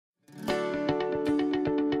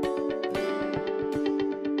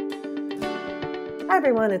Hi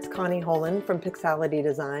everyone, it's Connie Holen from Pixality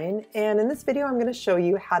Design, and in this video I'm going to show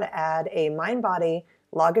you how to add a Mindbody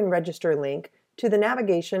Login Register link to the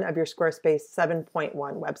navigation of your Squarespace 7.1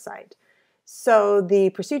 website. So the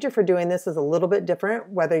procedure for doing this is a little bit different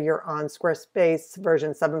whether you're on Squarespace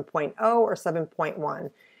version 7.0 or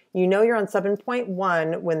 7.1. You know you're on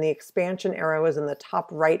 7.1 when the expansion arrow is in the top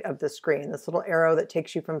right of the screen, this little arrow that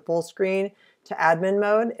takes you from full screen to admin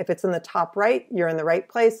mode. If it's in the top right, you're in the right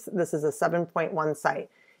place. This is a 7.1 site.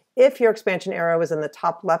 If your expansion arrow is in the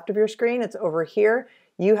top left of your screen, it's over here,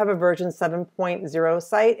 you have a version 7.0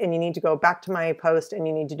 site and you need to go back to my post and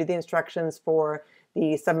you need to do the instructions for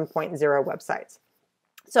the 7.0 websites.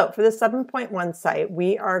 So for the 7.1 site,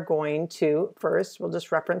 we are going to first, we'll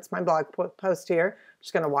just reference my blog post here. I'm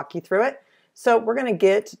just going to walk you through it. So we're going to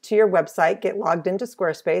get to your website, get logged into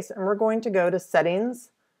Squarespace, and we're going to go to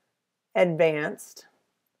Settings, Advanced,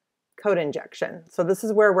 Code Injection. So this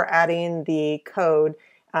is where we're adding the code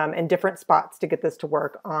in different spots to get this to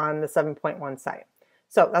work on the 7.1 site.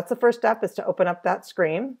 So that's the first step, is to open up that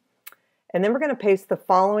screen. And then we're going to paste the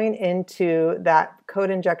following into that code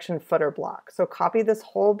injection footer block. So copy this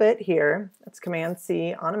whole bit here, that's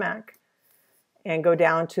Command-C on a Mac, and go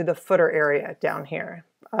down to the footer area down here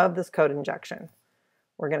of this code injection.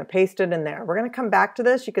 We're going to paste it in there. We're going to come back to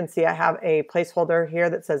this. You can see I have a placeholder here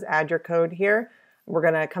that says add your code here. We're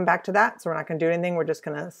going to come back to that, so we're not going to do anything. We're just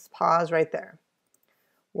going to pause right there.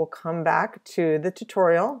 We'll come back to the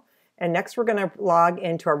tutorial, and next we're going to log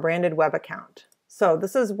into our branded web account. So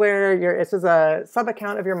this is where this is a sub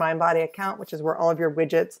account of your Mindbody account, which is where all of your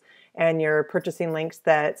widgets and your purchasing links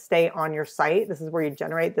that stay on your site. This is where you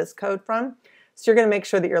generate this code from. So you're going to make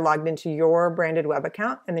sure that you're logged into your branded web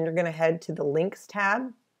account, and then you're going to head to the Links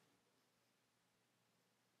tab.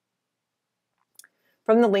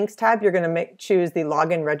 From the Links tab, you're going to choose the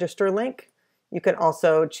Login Register link. You can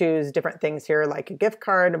also choose different things here like a gift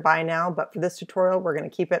card, a buy now, but for this tutorial, we're going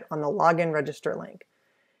to keep it on the Login Register link.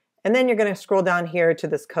 And then you're going to scroll down here to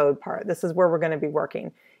this code part. This is where we're going to be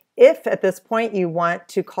working. If at this point you want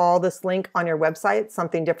to call this link on your website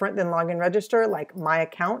something different than Login Register, like My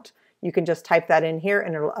Account, you can just type that in here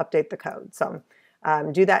and it'll update the code. So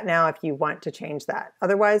do that now if you want to change that.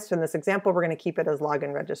 Otherwise, in this example, we're going to keep it as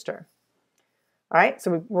Login Register. All right,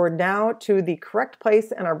 so we're now to the correct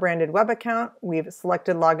place in our branded web account. We've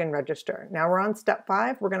selected Login Register. Now we're on step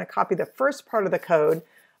 5. We're going to copy the first part of the code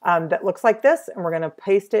that looks like this, and we're going to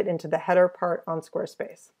paste it into the header part on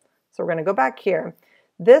Squarespace. So we're going to go back here.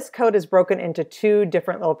 This code is broken into 2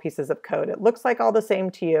 different little pieces of code. It looks like all the same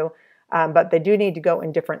to you, but they do need to go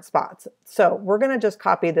in different spots. So we're going to just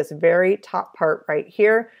copy this very top part right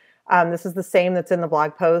here. This is the same that's in the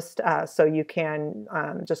blog post, so you can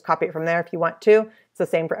just copy it from there if you want to. It's the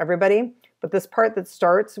same for everybody. But this part that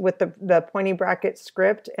starts with the pointy bracket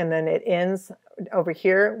script and then it ends over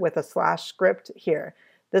here with a slash script here.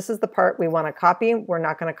 This is the part we want to copy. We're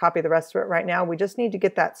not going to copy the rest of it right now. We just need to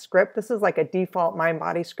get that script. This is like a default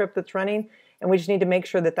Mindbody script that's running, and we just need to make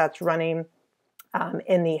sure that that's running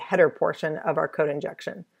in the header portion of our code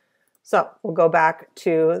injection. So we'll go back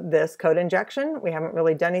to this code injection. We haven't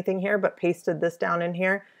really done anything here, but pasted this down in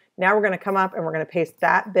here. Now we're going to come up and we're going to paste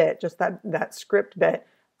that bit, just that script bit,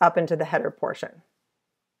 up into the header portion.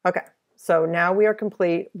 Okay, so now we are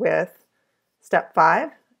complete with step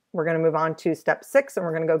 5. We're going to move on to step 6 and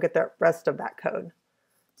we're going to go get the rest of that code.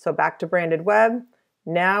 So back to branded web.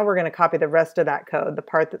 Now we're going to copy the rest of that code, the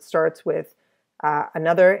part that starts with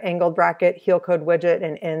another angled bracket, heel code widget,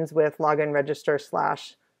 and ends with login register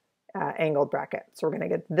slash angled bracket. So we're going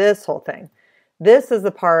to get this whole thing. This is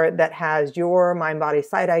the part that has your Mindbody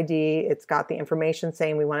site ID. It's got the information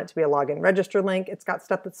saying we want it to be a login register link. It's got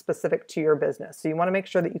stuff that's specific to your business. So you want to make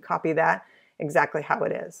sure that you copy that exactly how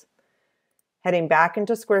it is. Heading back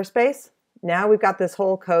into Squarespace, now we've got this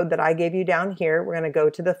whole code that I gave you down here. We're going to go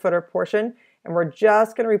to the footer portion and we're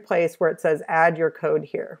just going to replace where it says add your code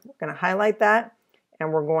here. We're going to highlight that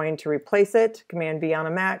and we're going to replace it, Command-V on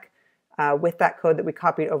a Mac, with that code that we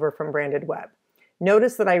copied over from branded web.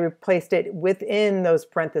 Notice that I replaced it within those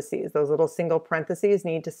parentheses. Those little single parentheses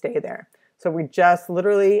need to stay there. So we just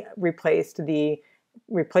literally replaced the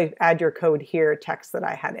add your code here text that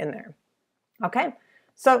I had in there. Okay.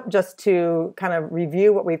 So just to kind of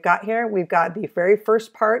review what we've got here, we've got the very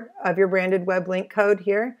first part of your branded web link code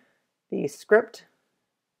here, the script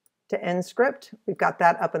to end script. We've got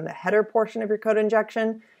that up in the header portion of your code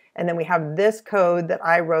injection. And then we have this code that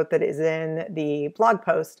I wrote that is in the blog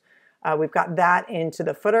post. We've got that into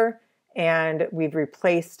the footer, and we've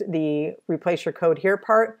replaced the replace your code here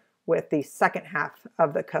part with the second half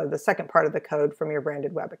of the code, the second part of the code from your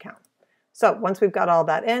branded web account. So once we've got all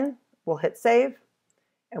that in, we'll hit save.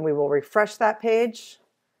 and we will refresh that page.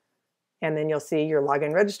 And then you'll see your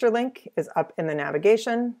login register link is up in the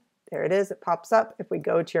navigation. There it is, it pops up. If we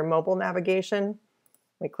go to your mobile navigation,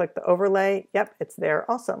 we click the overlay, yep, it's there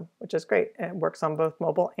also, which is great. It works on both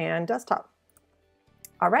mobile and desktop.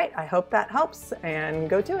 All right, I hope that helps, and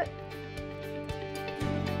go to it.